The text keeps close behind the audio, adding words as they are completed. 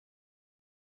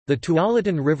The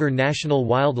Tualatin River National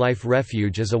Wildlife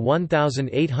Refuge is a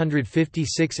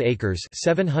 1,856 acres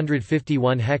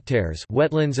 (751 hectares)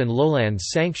 wetlands and lowlands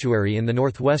sanctuary in the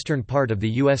northwestern part of the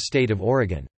U.S. state of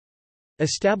Oregon.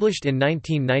 Established in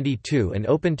 1992 and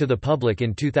opened to the public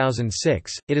in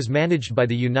 2006, it is managed by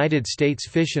the United States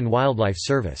Fish and Wildlife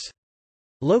Service.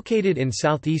 Located in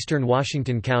southeastern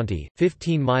Washington County,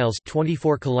 15 miles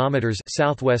 (24 kilometers)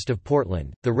 southwest of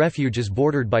Portland, the refuge is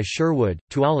bordered by Sherwood,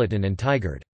 Tualatin and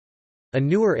Tigard. A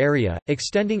newer area,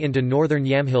 extending into northern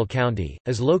Yamhill County,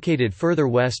 is located further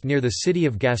west near the city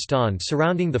of Gaston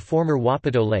surrounding the former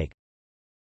Wapato Lake.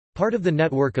 Part of the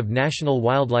network of National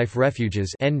Wildlife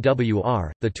Refuges (NWR),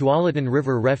 the Tualatin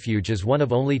River Refuge is one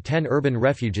of only 10 urban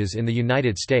refuges in the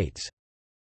United States.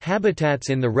 Habitats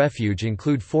in the refuge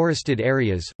include forested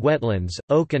areas, wetlands,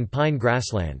 oak and pine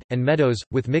grassland, and meadows,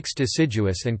 with mixed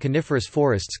deciduous and coniferous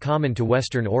forests common to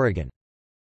western Oregon.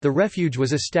 The refuge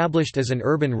was established as an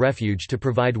urban refuge to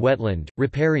provide wetland,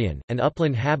 riparian, and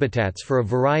upland habitats for a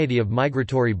variety of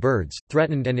migratory birds,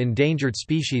 threatened and endangered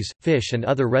species, fish and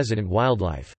other resident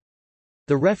wildlife.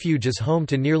 The refuge is home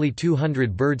to nearly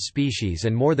 200 bird species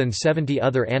and more than 70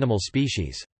 other animal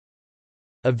species.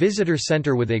 A visitor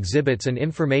center with exhibits and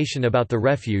information about the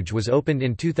refuge was opened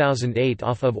in 2008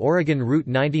 off of Oregon Route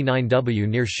 99W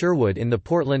near Sherwood in the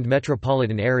Portland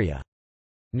metropolitan area.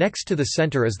 Next to the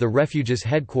center is the refuge's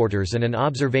headquarters and an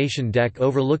observation deck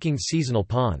overlooking seasonal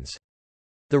ponds.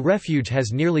 The refuge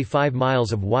has nearly 5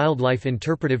 miles of wildlife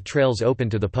interpretive trails open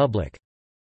to the public.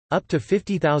 Up to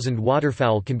 50,000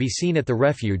 waterfowl can be seen at the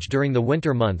refuge during the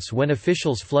winter months when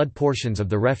officials flood portions of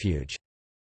the refuge.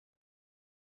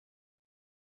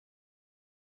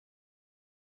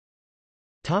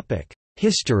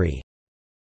 History.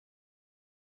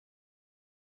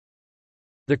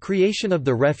 The creation of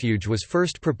the refuge was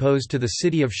first proposed to the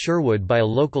city of Sherwood by a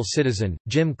local citizen,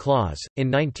 Jim Claus, in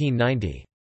 1990.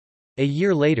 A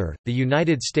year later, the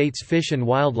United States Fish and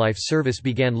Wildlife Service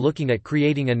began looking at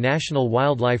creating a national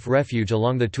wildlife refuge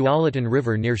along the Tualatin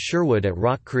River near Sherwood at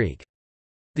Rock Creek.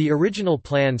 The original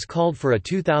plans called for a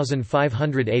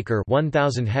 2,500-acre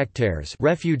 (1,000 hectares)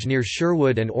 refuge near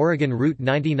Sherwood and Oregon Route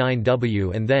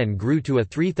 99W and then grew to a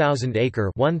 3,000-acre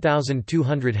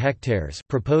 (1,200 hectares)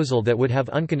 proposal that would have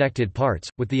unconnected parts,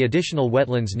 with the additional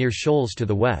wetlands near shoals to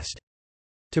the west.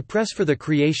 To press for the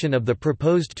creation of the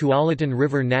proposed Tualatin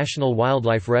River National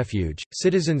Wildlife Refuge,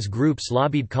 citizens groups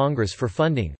lobbied Congress for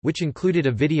funding, which included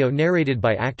a video narrated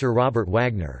by actor Robert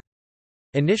Wagner.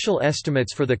 Initial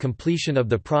estimates for the completion of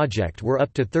the project were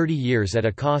up to 30 years at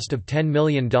a cost of $10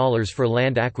 million for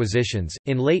land acquisitions.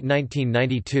 In late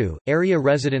 1992, area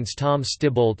residents Tom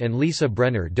Stibolt and Lisa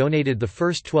Brenner donated the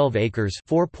first 12 acres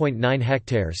 (4.9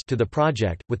 hectares) to the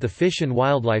project, with the Fish and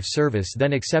Wildlife Service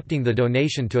then accepting the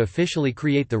donation to officially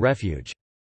create the refuge.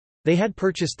 They had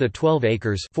purchased the 12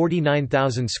 acres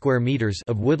 (49,000 square meters)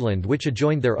 of woodland which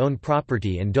adjoined their own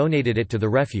property and donated it to the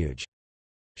refuge.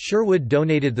 Sherwood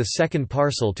donated the second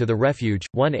parcel to the refuge,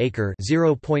 1 acre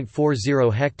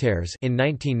 (0.40 hectares) in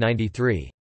 1993.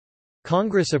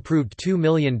 Congress approved $2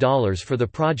 million for the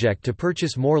project to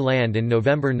purchase more land in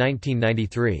November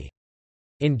 1993.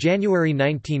 In January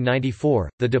 1994,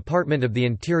 the Department of the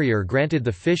Interior granted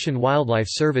the Fish and Wildlife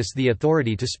Service the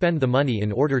authority to spend the money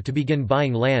in order to begin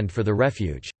buying land for the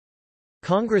refuge.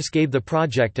 Congress gave the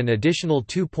project an additional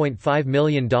 $2.5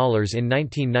 million in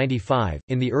 1995.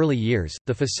 In the early years,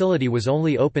 the facility was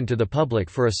only open to the public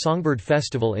for a songbird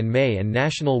festival in May and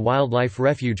National Wildlife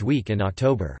Refuge Week in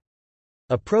October.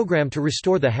 A program to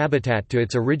restore the habitat to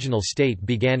its original state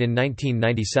began in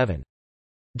 1997.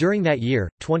 During that year,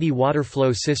 20 water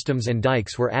flow systems and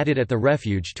dikes were added at the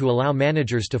refuge to allow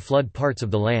managers to flood parts of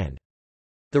the land.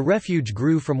 The refuge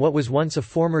grew from what was once a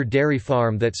former dairy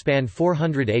farm that spanned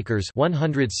 400 acres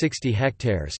 (160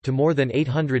 hectares) to more than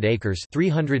 800 acres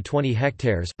 (320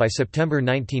 hectares) by September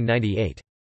 1998.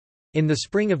 In the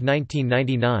spring of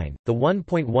 1999, the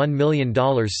 $1.1 million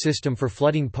system for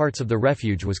flooding parts of the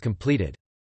refuge was completed.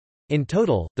 In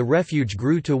total, the refuge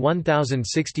grew to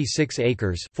 1,066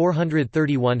 acres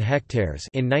 (431 hectares)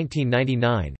 in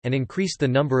 1999, and increased the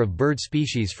number of bird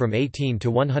species from 18 to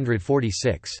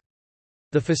 146.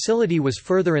 The facility was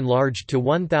further enlarged to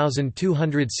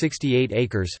 1,268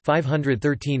 acres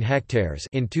 (513 hectares)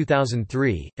 in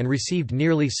 2003, and received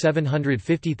nearly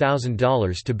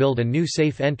 $750,000 to build a new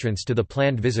safe entrance to the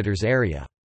planned visitors area.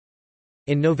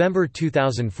 In November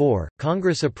 2004,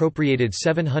 Congress appropriated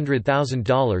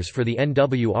 $700,000 for the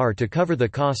NWR to cover the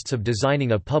costs of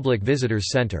designing a public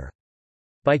visitors center.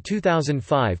 By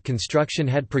 2005, construction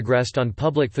had progressed on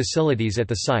public facilities at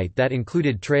the site that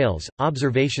included trails,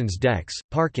 observations decks,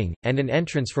 parking, and an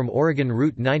entrance from Oregon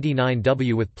Route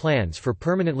 99W with plans for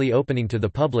permanently opening to the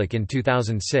public in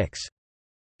 2006.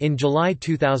 In July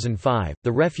 2005,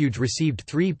 the Refuge received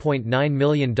 $3.9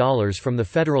 million from the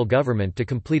federal government to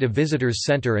complete a visitors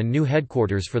center and new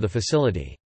headquarters for the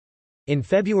facility. In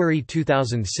February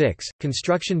 2006,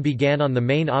 construction began on the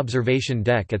main observation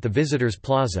deck at the Visitors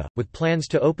Plaza, with plans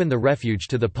to open the Refuge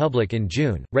to the public in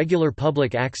June. Regular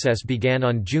public access began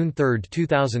on June 3,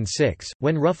 2006,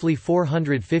 when roughly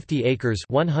 450 acres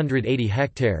 (180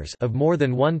 hectares) of more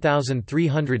than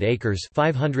 1,300 acres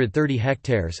 (530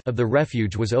 hectares) of the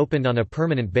Refuge was opened on a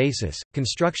permanent basis.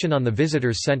 Construction on the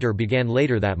Visitors Center began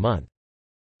later that month.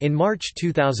 In March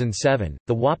 2007,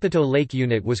 the Wapato Lake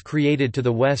Unit was created to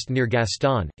the west near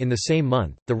Gaston. In the same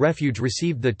month, the Refuge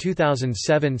received the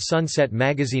 2007 Sunset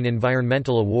Magazine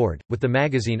Environmental Award, with the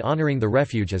magazine honoring the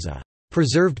Refuge as a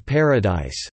preserved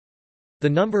paradise.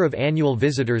 The number of annual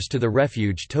visitors to the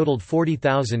Refuge totaled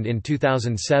 40,000 in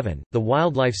 2007. The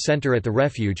Wildlife Center at the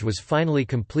Refuge was finally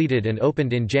completed and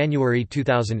opened in January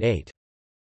 2008.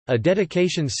 A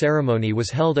dedication ceremony was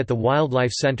held at the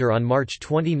Wildlife Center on March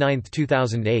 29,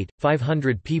 2008.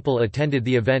 500 people attended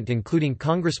the event, including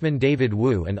Congressman David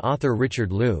Wu and author Richard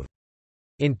Louv.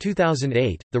 In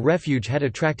 2008, the Refuge had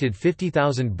attracted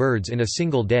 50,000 birds in a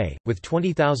single day, with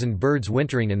 20,000 birds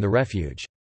wintering in the Refuge.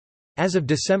 As of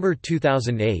December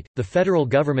 2008, the federal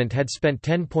government had spent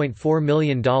 $10.4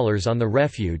 million on the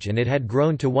Refuge and it had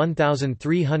grown to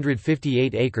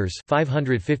 1,358 acres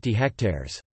 (550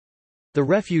 hectares). The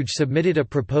Refuge submitted a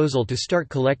proposal to start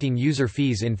collecting user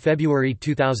fees in February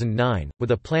 2009,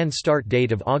 with a planned start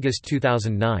date of August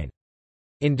 2009.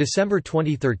 In December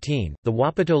 2013, the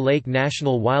Wapato Lake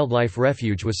National Wildlife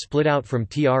Refuge was split out from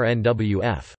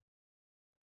TRNWF.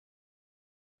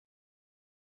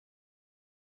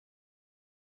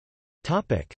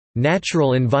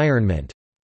 Natural environment.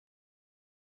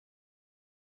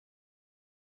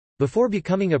 Before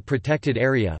becoming a protected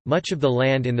area, much of the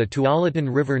land in the Tualatin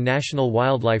River National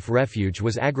Wildlife Refuge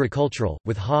was agricultural,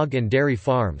 with hog and dairy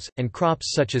farms, and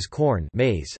crops such as corn,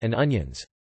 maize, and onions.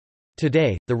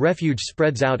 Today, the refuge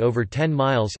spreads out over 10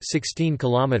 miles (16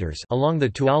 kilometers) along the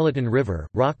Tualatin River,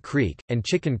 Rock Creek, and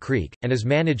Chicken Creek, and is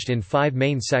managed in 5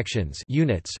 main sections: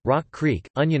 units, Rock Creek,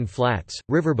 Onion Flats,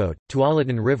 Riverboat,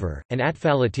 Tualatin River, and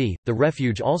Tualatin. The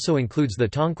refuge also includes the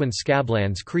Tonquin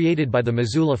scablands created by the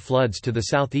Missoula floods to the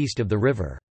southeast of the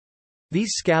river.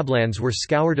 These scablands were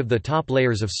scoured of the top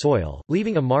layers of soil,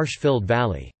 leaving a marsh-filled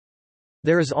valley.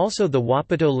 There is also the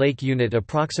Wapato Lake Unit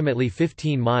approximately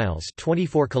 15 miles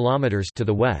 (24 kilometers) to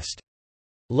the west.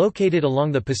 Located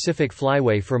along the Pacific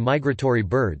Flyway for migratory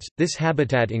birds, this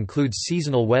habitat includes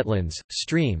seasonal wetlands,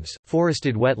 streams,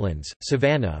 forested wetlands,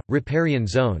 savanna, riparian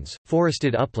zones,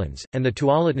 forested uplands, and the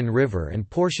Tualatin River and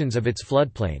portions of its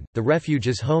floodplain. The refuge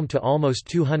is home to almost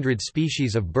 200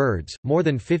 species of birds, more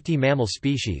than 50 mammal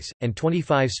species, and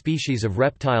 25 species of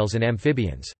reptiles and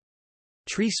amphibians.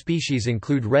 Tree species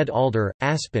include red alder,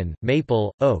 aspen,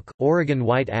 maple, oak, Oregon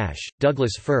white ash,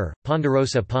 Douglas fir,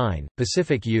 ponderosa pine,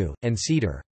 Pacific yew, and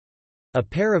cedar. A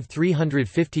pair of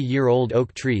 350-year-old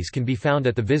oak trees can be found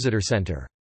at the visitor center.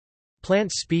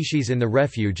 Plant species in the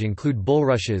refuge include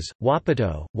bulrushes,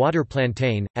 wapato, water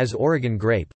plantain, as Oregon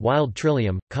grape, wild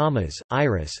trillium, camas,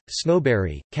 iris,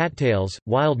 snowberry, cattails,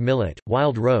 wild millet,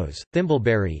 wild rose,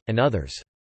 thimbleberry, and others.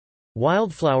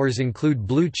 Wildflowers include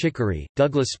blue chicory,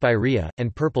 Douglas spirea,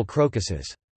 and purple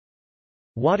crocuses.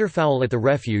 Waterfowl at the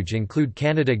refuge include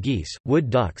Canada geese, wood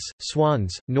ducks,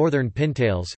 swans, northern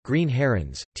pintails, green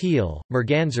herons, teal,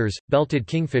 mergansers, belted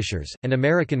kingfishers, and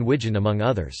American widgeon among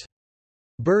others.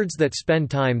 Birds that spend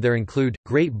time there include,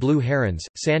 great blue herons,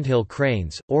 sandhill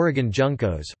cranes, Oregon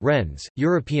juncos, wrens,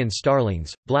 European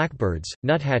starlings, blackbirds,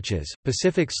 nuthatches,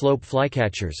 Pacific slope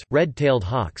flycatchers, red-tailed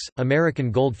hawks,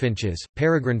 American goldfinches,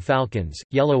 peregrine falcons,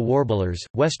 yellow warblers,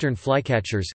 western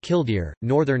flycatchers, killdeer,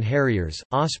 northern harriers,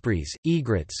 ospreys,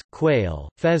 egrets, quail,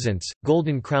 pheasants,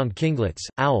 golden-crowned kinglets,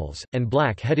 owls, and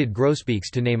black-headed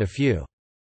grosbeaks to name a few.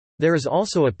 There is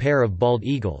also a pair of bald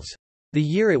eagles. The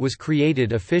year it was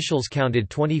created, officials counted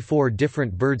 24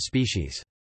 different bird species.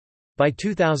 By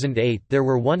 2008 there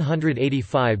were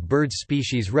 185 bird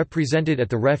species represented at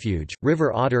the refuge: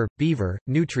 river otter, beaver,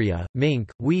 nutria, mink,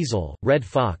 weasel, red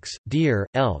fox, deer,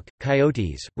 elk,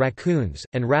 coyotes, raccoons,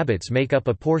 and rabbits make up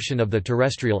a portion of the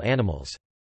terrestrial animals.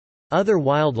 Other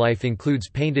wildlife includes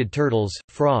painted turtles,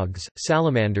 frogs,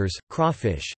 salamanders,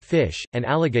 crawfish, fish, and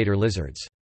alligator lizards.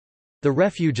 The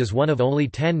refuge is one of only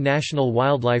 10 national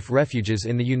wildlife refuges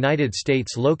in the United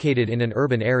States located in an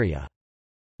urban area.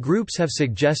 Groups have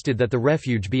suggested that the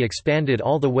refuge be expanded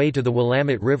all the way to the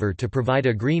Willamette River to provide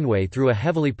a greenway through a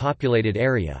heavily populated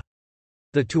area.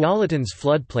 The Tualatin's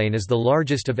floodplain is the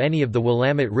largest of any of the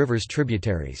Willamette River's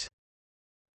tributaries.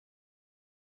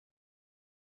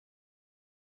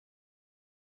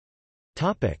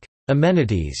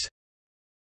 Amenities.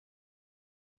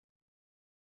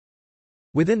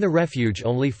 Within the refuge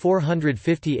only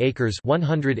 450 acres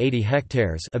 180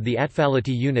 hectares of the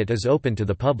Tualatin unit is open to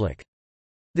the public.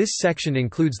 This section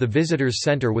includes the Visitors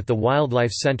Center with the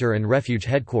Wildlife Center and Refuge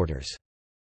headquarters.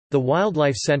 The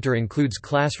Wildlife Center includes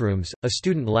classrooms, a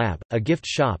student lab, a gift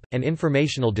shop, and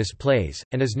informational displays,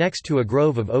 and is next to a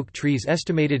grove of oak trees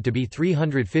estimated to be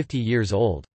 350 years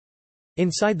old.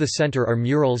 Inside the center are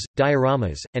murals,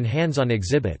 dioramas, and hands-on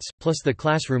exhibits, plus the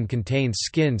classroom contains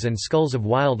skins and skulls of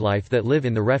wildlife that live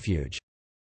in the refuge.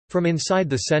 From inside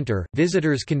the center,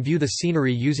 visitors can view the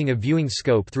scenery using a viewing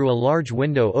scope through a large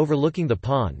window overlooking the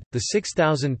pond. The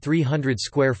 6,300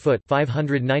 square foot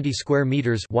 (590 square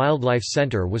meters) Wildlife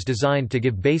Center was designed to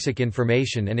give basic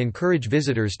information and encourage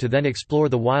visitors to then explore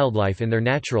the wildlife in their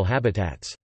natural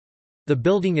habitats. The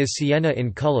building is sienna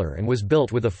in color and was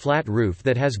built with a flat roof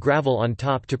that has gravel on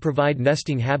top to provide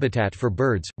nesting habitat for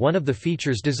birds, one of the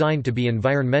features designed to be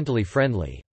environmentally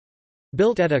friendly.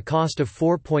 Built at a cost of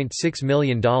 $4.6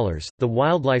 million, the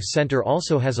Wildlife Center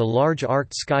also has a large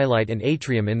arched skylight and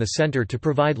atrium in the center to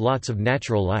provide lots of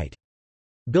natural light.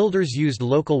 Builders used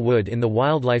local wood in the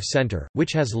Wildlife Center,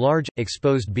 which has large,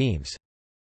 exposed beams.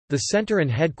 The center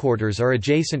and headquarters are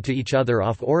adjacent to each other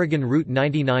off Oregon Route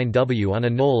 99W on a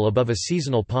knoll above a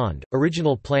seasonal pond.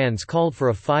 Original plans called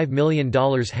for a $5 million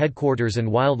headquarters and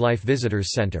wildlife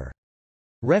visitors center.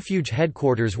 Refuge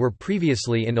headquarters were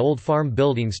previously in old farm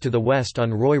buildings to the west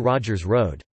on Roy Rogers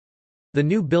Road. The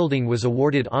new building was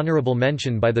awarded honorable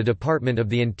mention by the Department of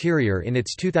the Interior in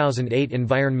its 2008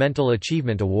 Environmental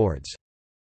Achievement Awards.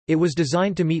 It was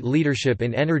designed to meet leadership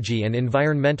in energy and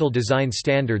environmental design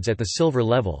standards at the silver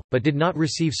level, but did not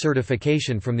receive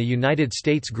certification from the United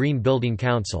States Green Building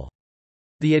Council.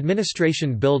 The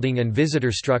administration building and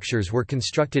visitor structures were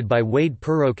constructed by Wade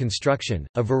Perot Construction.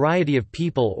 A variety of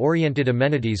people-oriented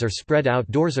amenities are spread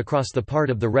outdoors across the part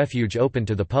of the refuge open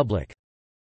to the public.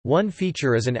 One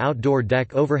feature is an outdoor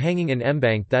deck overhanging an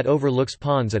embank that overlooks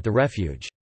ponds at the refuge.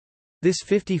 This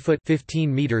 50-foot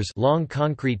 (15 meters) long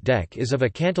concrete deck is of a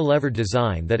cantilevered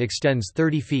design that extends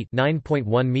 30 feet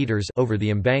 (9.1 meters) over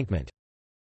the embankment.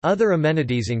 Other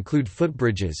amenities include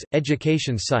footbridges,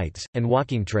 education sites, and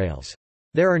walking trails.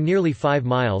 There are nearly 5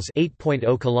 miles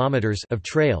 (8.0 kilometers) of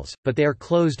trails, but they are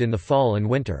closed in the fall and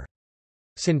winter.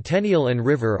 Centennial and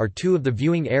River are two of the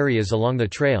viewing areas along the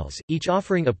trails, each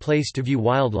offering a place to view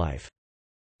wildlife.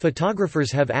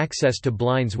 Photographers have access to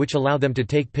blinds which allow them to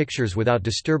take pictures without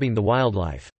disturbing the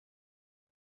wildlife.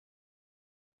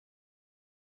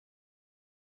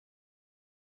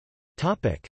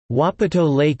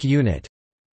 Wapato Lake Unit.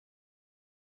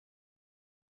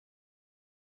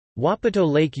 Wapato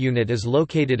Lake Unit is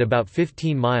located about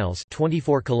 15 miles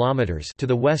 (24 kilometers) to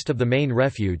the west of the main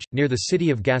refuge, near the city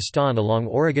of Gaston along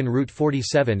Oregon Route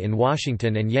 47 in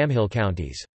Washington and Yamhill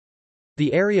counties.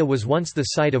 The area was once the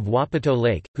site of Wapato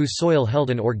Lake, whose soil held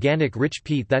an organic rich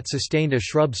peat that sustained a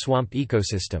shrub-swamp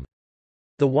ecosystem.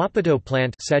 The Wapato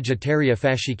plant Sagittaria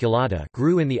fasciculata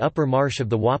grew in the upper marsh of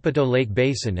the Wapato Lake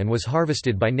Basin and was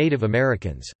harvested by Native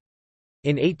Americans.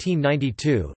 In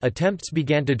 1892, attempts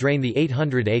began to drain the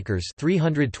 800 acres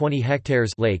 (320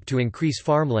 hectares) lake to increase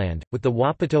farmland, with the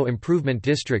Wapato Improvement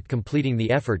District completing the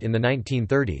effort in the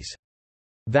 1930s.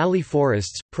 Valley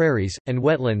forests, prairies, and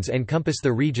wetlands encompass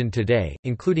the region today,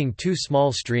 including two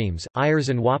small streams, Ayers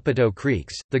and Wapato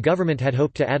Creeks. The government had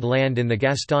hoped to add land in the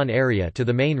Gaston area to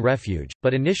the main refuge,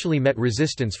 but initially met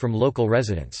resistance from local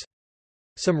residents.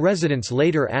 Some residents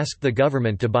later asked the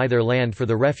government to buy their land for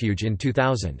the refuge in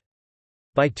 2000.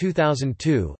 By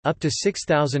 2002, up to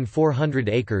 6,400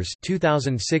 acres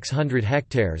 (2,600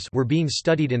 hectares) were being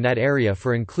studied in that area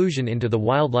for inclusion into the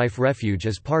wildlife refuge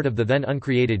as part of the then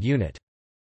uncreated unit.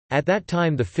 At that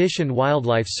time the Fish and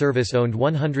Wildlife Service owned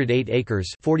 108 acres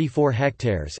 (44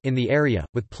 hectares) in the area,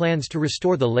 with plans to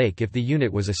restore the lake if the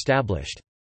unit was established.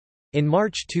 In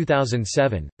March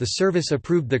 2007, the service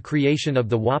approved the creation of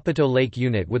the Wapato Lake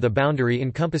Unit with a boundary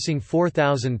encompassing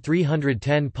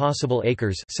 4,310 possible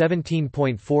acres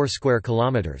 (17.4 square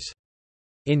kilometers).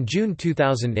 In June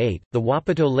 2008, the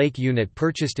Wapato Lake Unit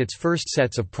purchased its first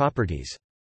sets of properties.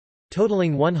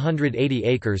 Totaling 180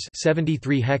 acres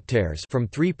 (73 hectares) from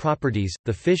 3 properties,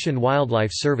 the Fish and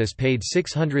Wildlife Service paid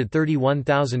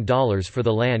 $631,000 for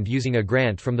the land using a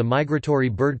grant from the Migratory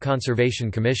Bird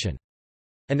Conservation Commission.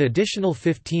 An additional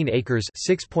 15 acres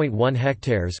 (6.1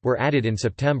 hectares) were added in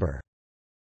September.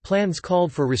 Plans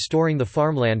called for restoring the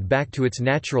farmland back to its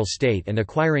natural state and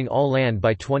acquiring all land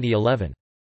by 2011.